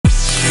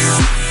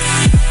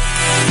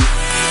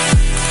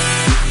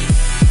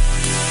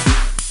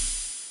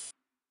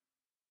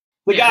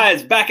But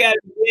guys, back at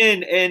it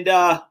again.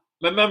 And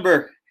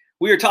remember,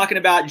 we are talking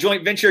about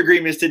joint venture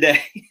agreements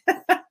today.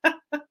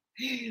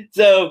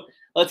 So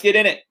let's get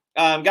in it.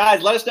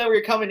 Guys, let us know where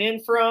you're coming in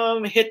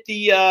from. Hit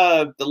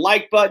the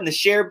like button, the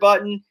share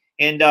button.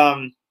 And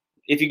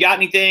if you got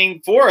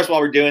anything for us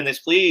while we're doing this,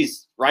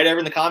 please write over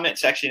in the comment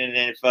section. And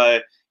then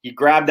if you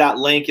grab that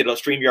link,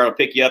 StreamYard will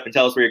pick you up and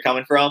tell us where you're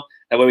coming from.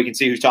 That way we can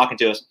see who's talking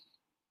to us.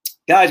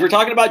 Guys, we're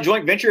talking about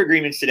joint venture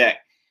agreements today.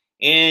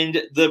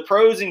 And the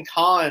pros and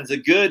cons, the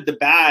good, the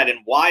bad,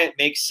 and why it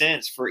makes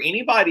sense for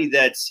anybody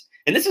that's,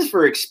 and this is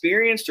for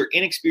experienced or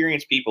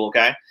inexperienced people,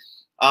 okay?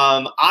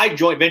 I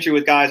joint venture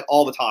with guys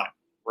all the time,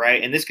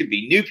 right? And this could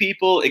be new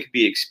people. It could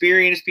be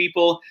experienced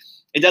people.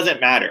 It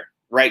doesn't matter,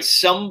 right?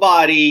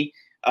 Somebody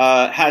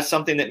has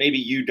something that maybe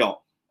you don't,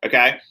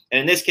 okay?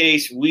 And in this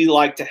case, we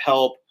like to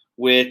help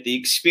with the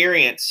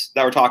experience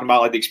that we're talking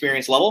about, like the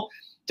experience level,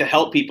 to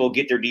help people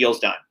get their deals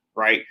done,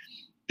 right?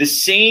 The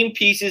same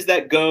pieces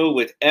that go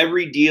with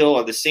every deal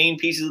are the same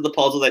pieces of the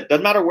puzzle. That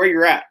doesn't matter where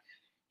you're at.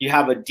 You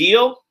have a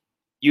deal,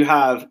 you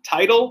have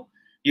title,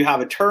 you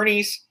have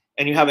attorneys,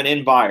 and you have an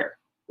end buyer,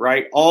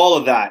 right? All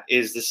of that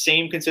is the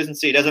same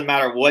consistency. It doesn't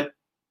matter what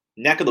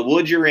neck of the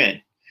woods you're in.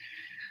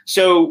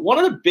 So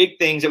one of the big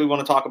things that we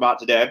want to talk about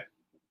today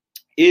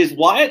is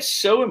why it's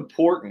so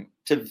important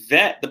to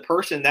vet the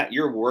person that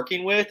you're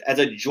working with as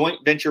a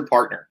joint venture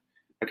partner,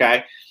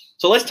 okay?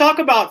 So let's talk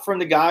about from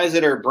the guys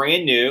that are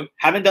brand new,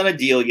 haven't done a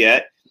deal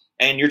yet,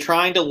 and you're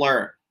trying to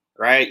learn,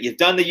 right? You've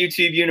done the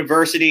YouTube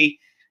University.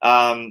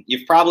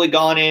 You've probably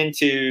gone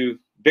into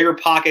Bigger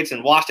Pockets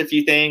and watched a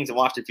few things and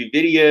watched a few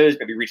videos,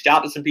 maybe reached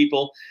out to some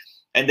people.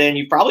 And then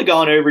you've probably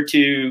gone over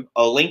to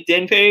a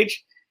LinkedIn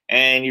page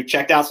and you've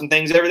checked out some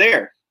things over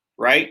there,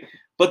 right?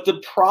 But the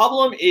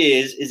problem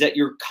is that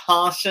you're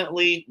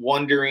constantly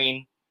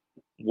wondering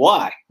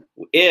why,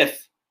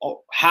 if,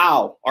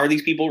 how are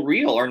these people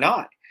real or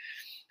not?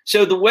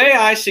 So the way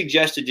I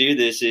suggest to do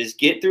this is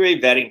get through a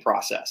vetting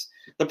process.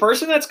 The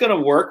person that's going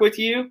to work with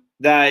you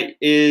that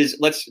is,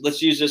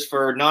 let's use this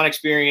for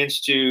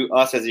non-experienced to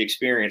us as the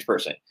experienced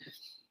person.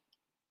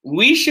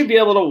 We should be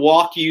able to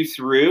walk you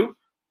through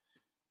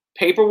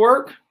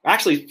paperwork.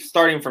 Actually,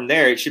 starting from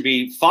there, it should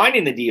be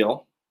finding the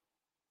deal,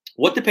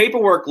 what the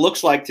paperwork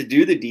looks like to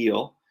do the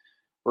deal,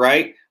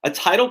 right? A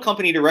title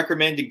company to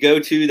recommend to go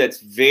to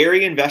that's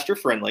very investor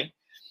friendly,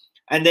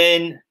 and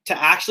then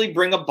to actually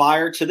bring a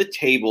buyer to the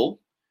table,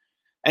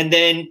 and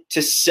then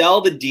to sell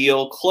the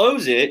deal,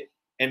 close it,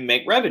 and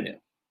make revenue,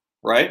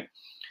 right?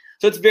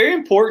 So it's very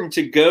important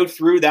to go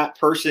through that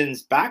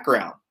person's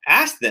background.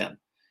 Ask them,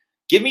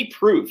 give me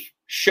proof,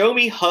 show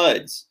me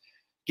HUDs,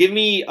 give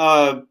me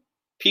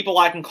people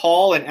I can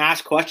call and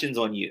ask questions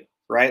on you,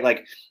 right?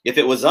 Like if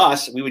it was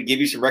us, we would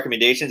give you some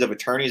recommendations of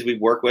attorneys we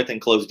work with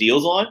and close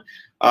deals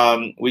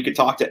on. We could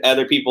talk to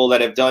other people that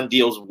have done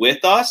deals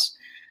with us.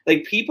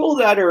 Like people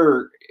that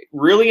are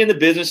really in the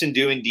business and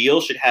doing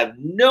deals should have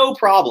no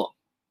problem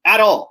at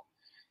all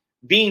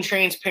being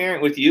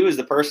transparent with you as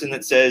the person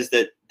that says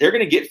that they're going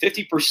to get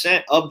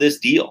 50% of this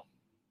deal,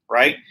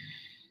 right?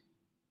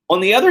 On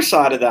the other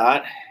side of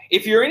that,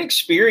 if you're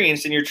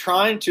inexperienced and you're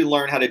trying to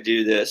learn how to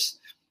do this,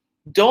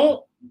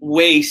 don't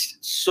waste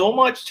so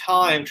much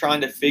time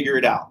trying to figure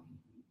it out.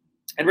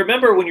 And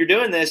remember, when you're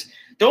doing this,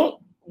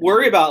 don't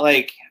worry about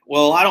like,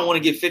 well, I don't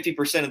want to give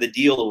 50% of the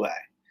deal away.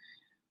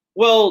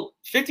 Well,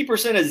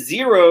 50% of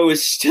zero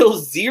is still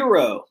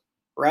zero,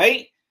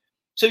 right?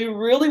 So you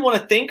really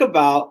want to think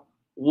about,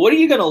 what are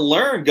you going to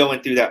learn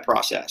going through that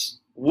process?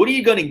 What are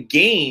you going to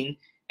gain?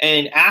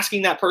 And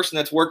asking that person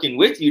that's working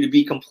with you to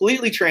be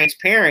completely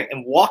transparent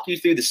and walk you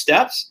through the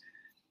steps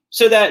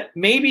so that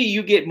maybe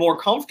you get more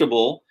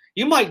comfortable.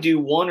 You might do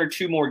one or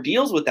two more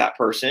deals with that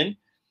person,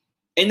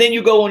 and then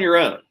you go on your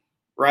own,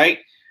 right?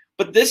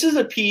 But this is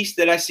a piece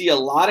that I see a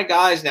lot of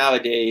guys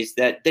nowadays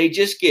that they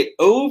just get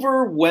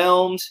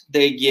overwhelmed.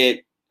 They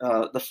get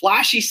the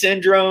flashy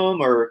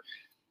syndrome, or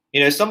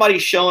somebody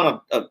showing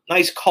a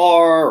nice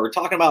car or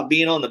talking about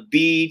being on the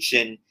beach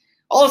and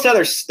all this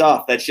other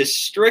stuff that's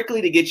just strictly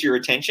to get your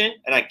attention.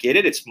 And I get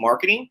it, it's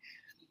marketing,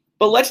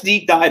 but let's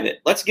deep dive it.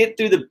 Let's get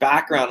through the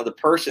background of the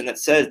person that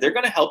says they're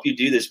going to help you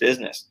do this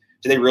business.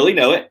 Do they really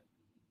know it?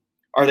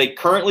 Are they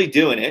currently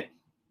doing it?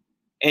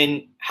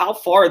 And how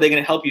far are they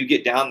going to help you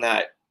get down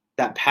that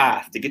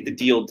path to get the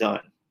deal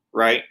done,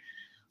 right?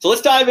 So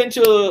let's dive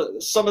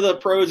into some of the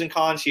pros and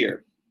cons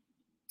here.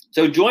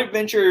 So joint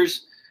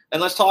ventures,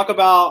 and let's talk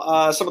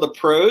about some of the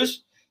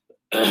pros.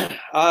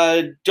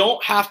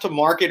 Don't have to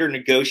market or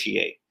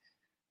negotiate.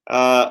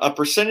 A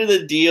percent of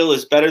the deal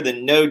is better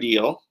than no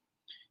deal,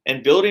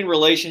 and building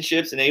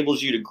relationships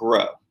enables you to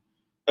grow.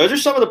 Those are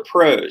some of the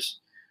pros.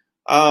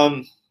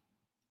 I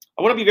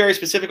want to be very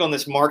specific on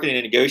this marketing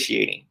and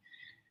negotiating.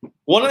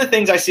 One of the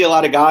things I see a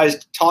lot of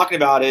guys talking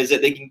about is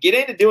that they can get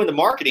into doing the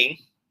marketing,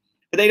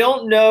 but they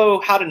don't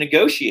know how to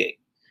negotiate.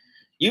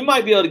 You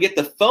might be able to get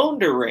the phone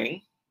to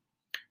ring,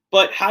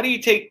 but how do you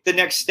take the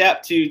next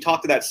step to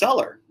talk to that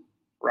seller,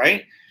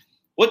 right?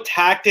 What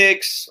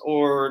tactics,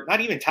 or not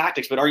even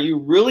tactics, but are you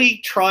really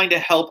trying to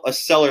help a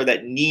seller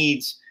that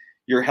needs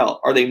your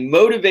help? Are they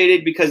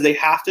motivated because they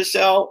have to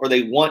sell or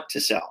they want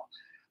to sell?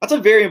 That's a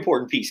very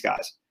important piece,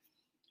 guys.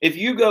 If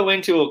you go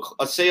into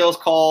a sales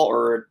call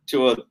or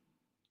to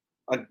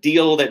a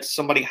deal that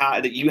somebody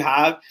that you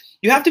have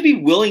to be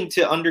willing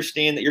to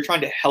understand that you're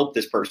trying to help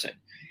this person.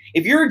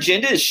 If your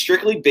agenda is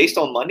strictly based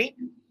on money,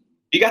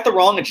 you got the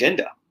wrong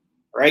agenda,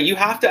 right? You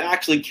have to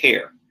actually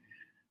care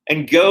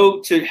and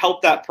go to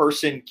help that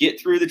person get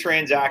through the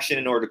transaction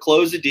in order to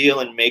close the deal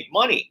and make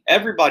money.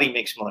 Everybody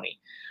makes money.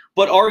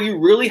 But are you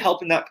really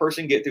helping that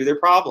person get through their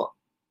problem?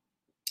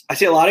 I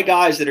see a lot of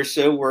guys that are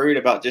so worried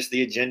about just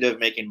the agenda of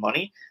making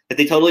money that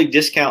they totally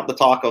discount the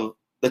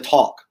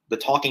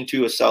talking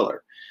to a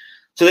seller.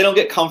 So they don't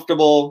get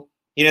comfortable.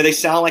 You know, they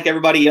sound like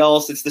everybody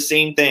else. It's the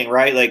same thing,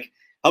 right? Like,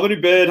 how many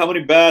bed, how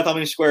many bath, how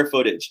many square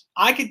footage?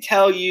 I could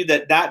tell you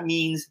that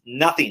means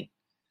nothing.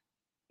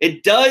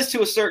 It does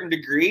to a certain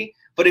degree,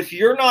 but if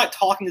you're not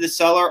talking to the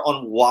seller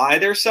on why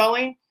they're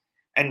selling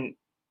and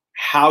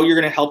how you're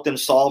going to help them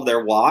solve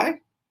their why,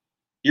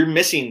 you're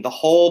missing the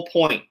whole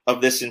point of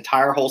this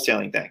entire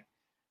wholesaling thing,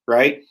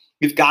 right?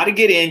 You've got to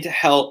get in to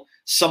help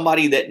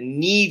somebody that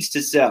needs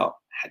to sell,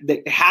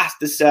 that has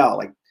to sell.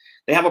 Like,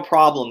 they have a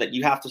problem that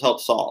you have to help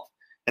solve.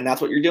 And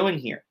that's what you're doing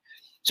here.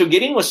 So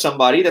getting with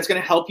somebody that's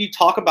going to help you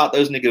talk about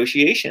those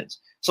negotiations.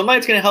 Somebody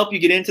that's going to help you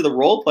get into the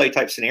role play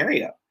type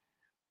scenario,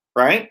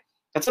 right?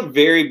 That's a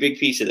very big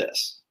piece of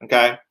this,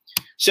 okay?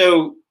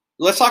 So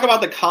let's talk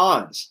about the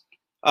cons.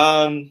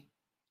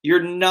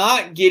 You're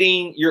not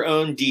getting your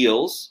own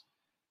deals.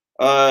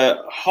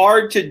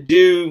 Hard to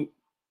do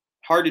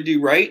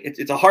right.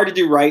 It's a hard to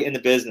do right in the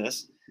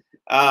business.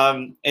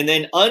 And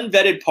then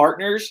unvetted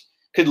partners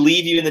could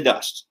leave you in the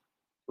dust,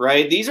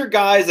 right? These are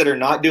guys that are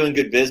not doing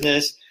good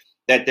business,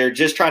 that they're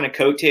just trying to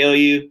coattail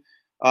you.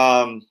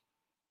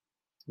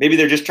 Maybe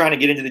they're just trying to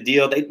get into the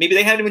deal. Maybe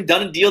they haven't even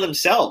done a deal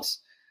themselves,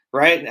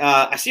 right?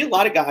 I see a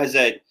lot of guys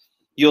that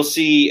you'll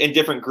see in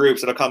different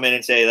groups that'll come in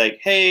and say like,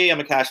 hey, I'm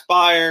a cash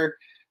buyer.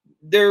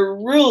 They're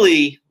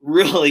really,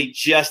 really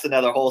just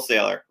another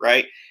wholesaler,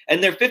 right?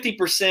 And their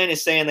 50%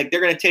 is saying like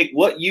they're going to take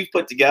what you've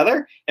put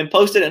together and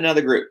post it in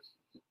another group,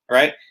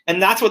 right?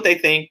 And that's what they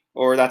think,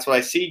 or that's what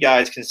I see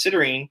guys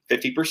considering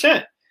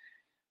 50%.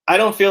 I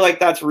don't feel like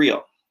that's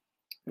real.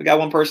 We got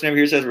one person over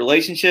here says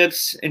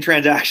relationships and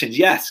transactions.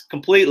 Yes,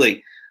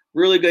 completely.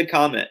 Really good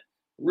comment.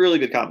 Really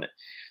good comment.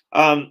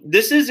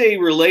 This is a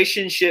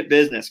relationship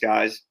business,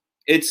 guys.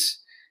 It's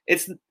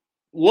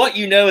what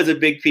you know is a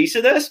big piece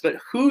of this, but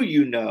who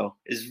you know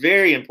is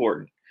very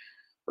important,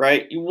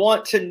 right? You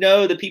want to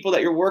know the people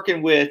that you're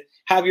working with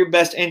have your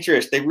best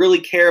interest. They really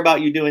care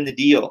about you doing the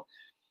deal.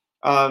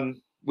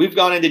 We've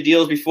gone into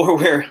deals before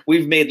where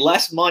we've made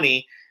less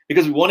money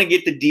because we want to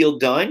get the deal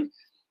done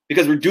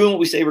because we're doing what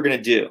we say we're going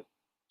to do,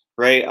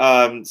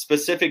 right?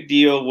 Specific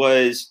deal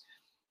was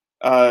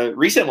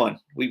recent one.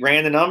 We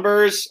ran the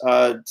numbers,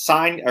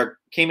 signed or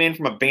came in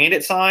from a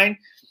bandit sign,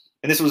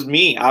 and this was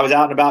me. I was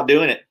out and about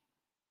doing it.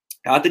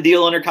 Got the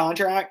deal under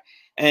contract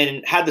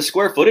and had the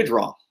square footage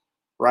wrong,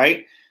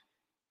 right?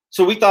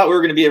 So we thought we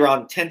were going to be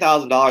around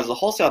 $10,000 as a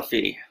wholesale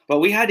fee, but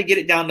we had to get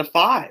it down to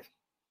 $5,000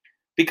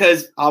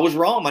 because I was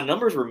wrong. My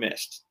numbers were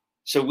missed.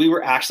 So we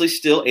were actually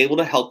still able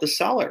to help the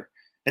seller,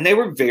 and they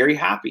were very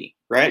happy,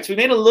 right? So we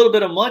made a little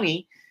bit of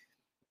money,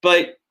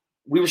 but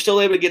we were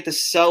still able to get the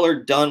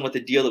seller done with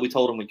the deal that we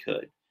told them we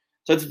could.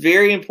 So it's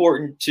very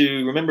important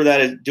to remember that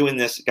as doing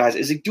this, guys,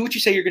 is like, do what you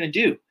say you're going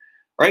to do,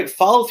 right?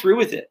 Follow through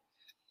with it.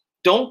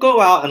 Don't go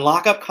out and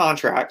lock up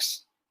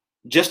contracts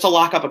just to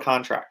lock up a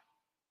contract,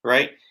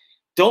 right?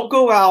 Don't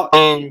go out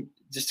and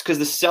just because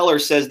the seller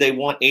says they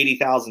want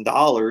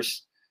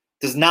 $80,000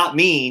 does not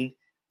mean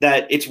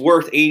that it's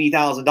worth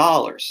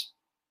 $80,000,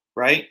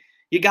 right?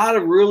 You got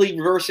to really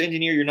reverse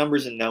engineer your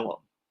numbers and know them.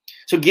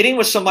 So getting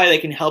with somebody that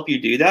can help you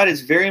do that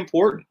is very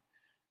important.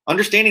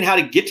 Understanding how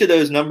to get to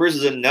those numbers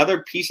is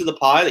another piece of the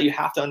pie that you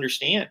have to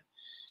understand.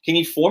 Can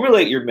you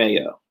formulate your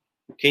Mayo?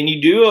 Can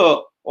you do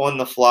a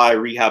on-the-fly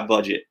rehab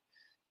budget?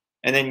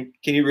 And then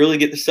can you really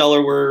get the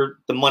seller where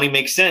the money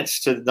makes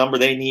sense to the number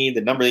they need,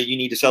 the number that you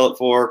need to sell it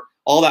for,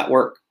 all that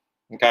work,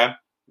 okay?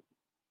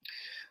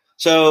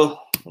 So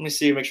let me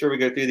see, make sure we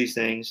go through these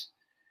things.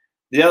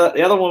 The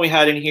other one we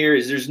had in here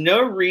is there's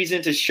no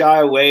reason to shy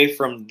away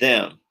from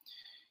them.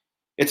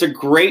 It's a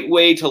great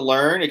way to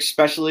learn,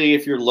 especially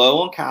if you're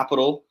low on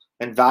capital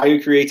and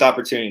value creates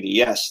opportunity.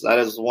 Yes, that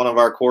is one of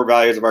our core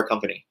values of our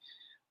company.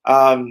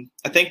 I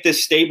think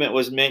this statement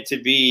was meant to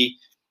be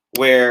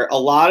where a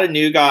lot of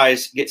new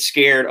guys get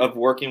scared of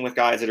working with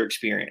guys that are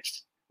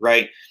experienced,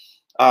 right?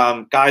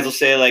 Guys will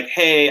say like,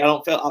 hey, I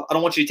don't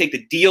want you to take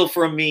the deal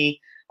from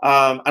me.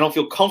 I don't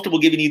feel comfortable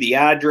giving you the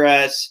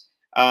address.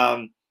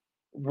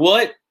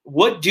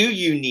 What do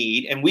you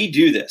need? And we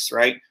do this,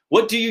 right?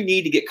 What do you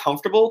need to get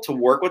comfortable to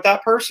work with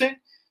that person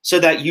so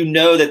that you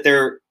know that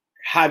they're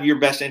have your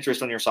best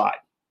interest on your side,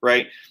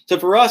 right? So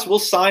for us, we'll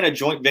sign a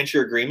joint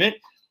venture agreement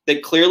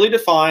that clearly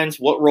defines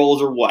what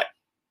roles are what,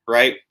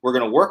 right? We're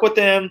going to work with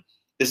them.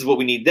 This is what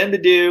we need them to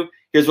do.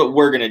 Here's what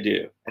we're going to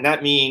do. And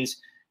that means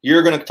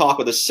you're going to talk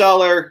with the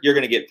seller. You're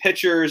going to get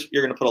pictures.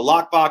 You're going to put a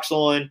lockbox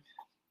on.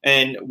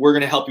 and we're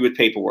going to help you with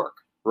paperwork,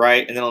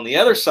 right? And then on the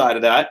other side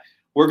of that,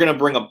 we're going to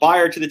bring a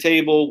buyer to the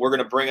table. We're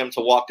going to bring them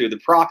to walk through the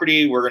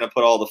property. We're going to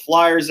put all the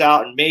flyers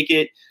out and make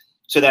it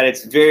so that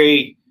it's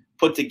very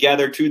put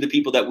together to the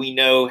people that we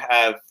know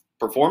have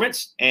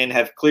performance and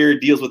have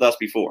cleared deals with us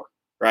before,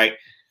 right?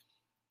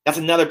 That's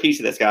another piece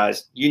of this,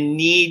 guys. You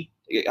need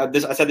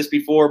this. I said this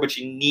before, but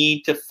you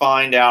need to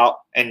find out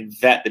and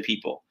vet the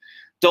people.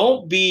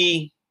 Don't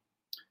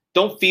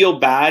feel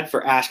bad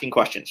for asking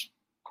questions.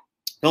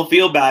 Don't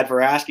feel bad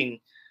for asking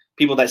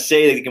people that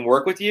say they can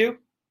work with you,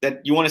 that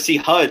you want to see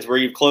HUDs where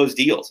you've closed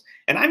deals.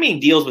 And I mean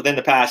deals within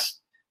the past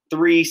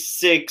 3,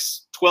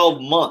 6,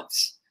 12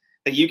 months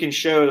that you can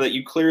show that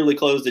you clearly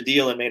closed a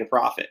deal and made a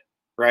profit,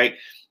 right?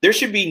 There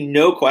should be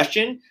no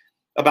question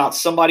about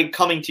somebody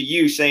coming to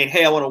you saying,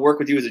 hey, I want to work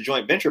with you as a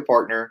joint venture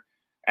partner,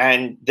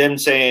 and them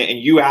saying, and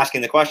you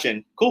asking the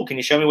question, cool, can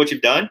you show me what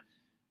you've done?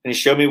 Can you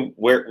show me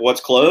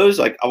what's closed?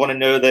 Like, I want to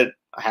know that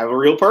I have a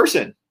real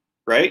person,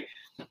 right?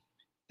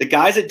 The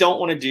guys that don't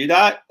want to do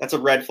that, that's a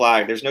red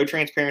flag. There's no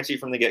transparency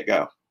from the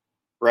get-go,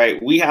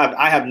 right?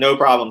 I have no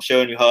problem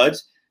showing you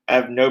HUDs. I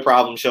have no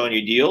problem showing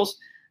you deals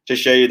to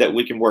show you that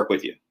we can work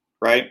with you,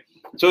 right?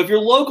 So if you're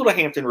local to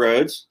Hampton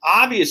Roads,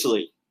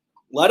 obviously,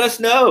 let us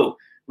know.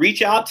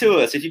 Reach out to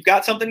us. If you've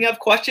got something you have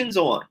questions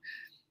on,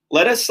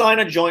 let us sign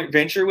a joint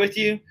venture with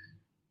you.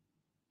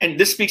 And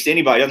this speaks to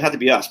anybody. It doesn't have to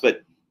be us,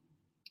 but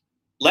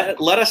let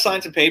us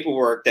sign some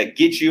paperwork that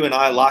gets you and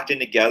I locked in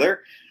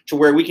together to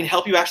where we can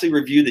help you actually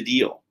review the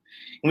deal.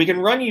 And we can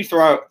run you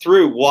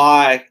through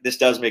why this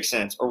does make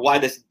sense or why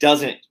this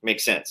doesn't make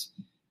sense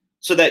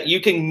so that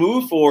you can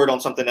move forward on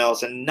something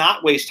else and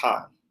not waste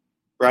time,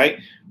 right?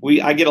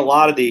 I get a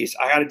lot of these.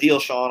 I got a deal,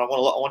 Sean. I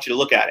want you to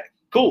look at it.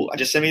 Cool. I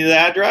just send me the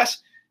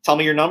address. Tell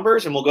me your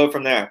numbers, and we'll go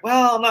from there.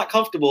 Well, I'm not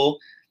comfortable.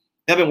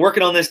 I've been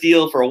working on this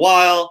deal for a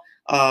while.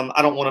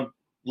 I don't want to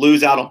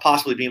lose out on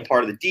possibly being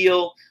part of the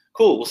deal.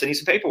 Cool. We'll send you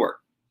some paperwork.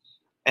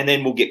 And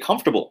then we'll get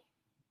comfortable,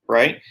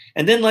 right?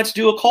 And then let's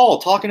do a call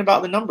talking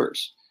about the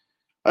numbers.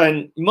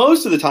 And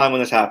most of the time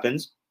when this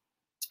happens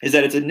is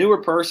that it's a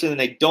newer person and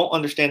they don't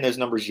understand those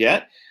numbers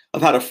yet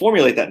of how to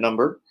formulate that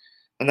number.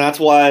 And that's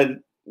why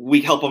we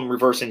help them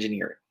reverse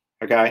engineer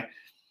it, okay?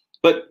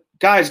 But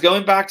guys,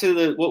 going back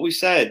to what we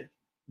said,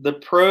 the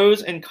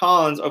pros and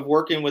cons of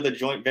working with a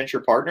joint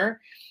venture partner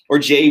or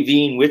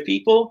JVing with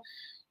people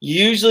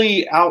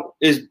usually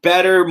is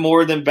better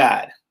more than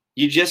bad.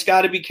 You just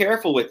got to be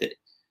careful with it,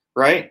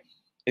 right?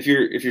 If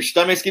your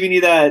stomach's giving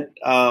you that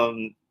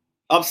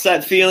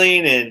upset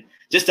feeling and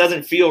just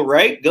doesn't feel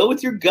right, go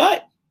with your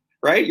gut,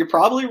 right? You're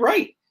probably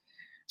right.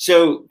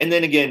 So, and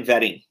then again,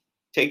 vetting.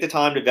 Take the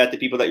time to vet the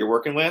people that you're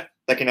working with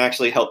that can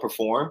actually help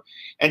perform.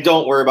 And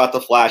don't worry about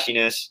the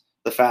flashiness,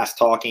 the fast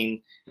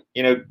talking,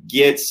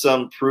 get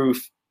some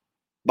proof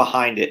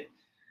behind it.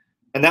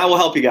 And that will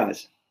help you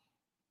guys.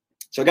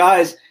 So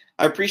guys,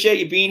 I appreciate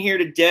you being here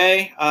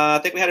today. I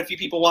think we had a few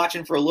people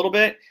watching for a little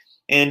bit.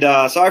 And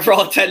sorry for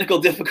all the technical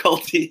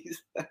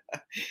difficulties.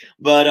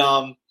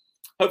 But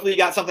hopefully you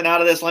got something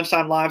out of this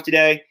Lunchtime Live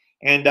today.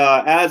 And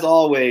as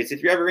always,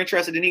 if you're ever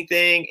interested in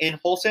anything in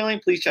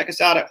wholesaling, please check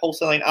us out at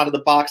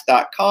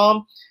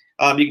wholesalingoutofthebox.com.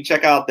 You can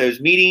check out those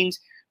meetings.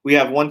 We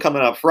have one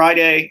coming up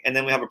Friday, and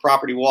then we have a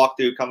property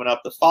walkthrough coming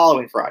up the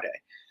following Friday.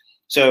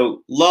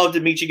 So love to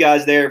meet you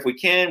guys there if we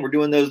can. We're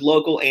doing those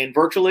local and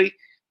virtually.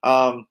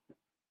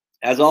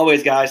 As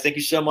always, guys, thank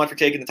you so much for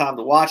taking the time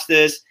to watch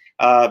this.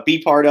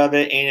 Be part of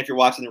it. And if you're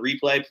watching the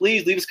replay,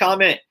 please leave us a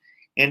comment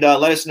and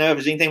let us know if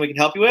there's anything we can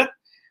help you with.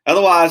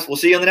 Otherwise, we'll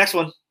see you on the next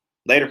one.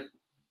 Later.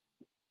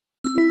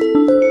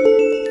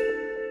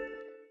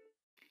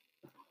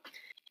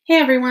 Hey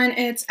everyone,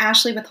 it's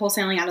Ashley with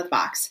Wholesaling Out of the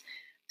Box.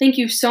 Thank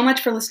you so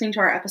much for listening to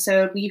our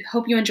episode. We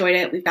hope you enjoyed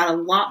it. We've got a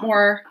lot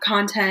more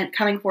content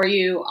coming for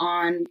you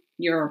on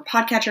your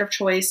podcatcher of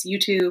choice,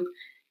 YouTube,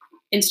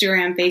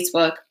 Instagram,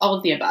 Facebook, all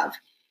of the above.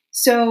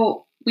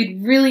 So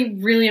we'd really,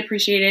 really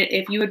appreciate it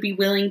if you would be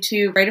willing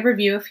to write a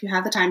review if you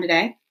have the time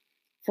today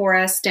for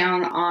us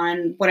down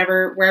on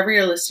wherever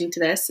you're listening to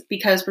this,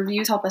 because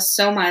reviews help us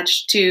so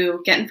much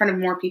to get in front of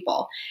more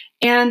people.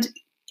 And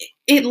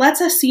it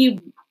lets us see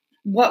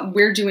what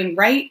we're doing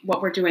right,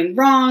 what we're doing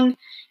wrong,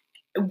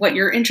 what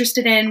you're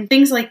interested in,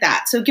 things like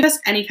that. So give us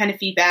any kind of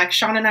feedback.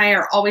 Sean and I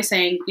are always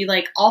saying we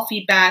like all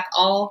feedback,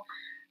 all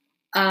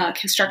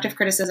constructive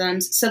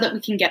criticisms so that we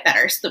can get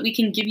better, so that we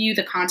can give you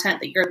the content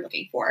that you're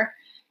looking for.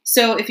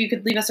 So if you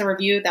could leave us a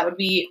review, that would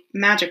be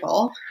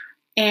magical.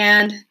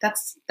 And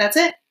that's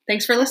it.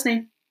 Thanks for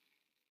listening.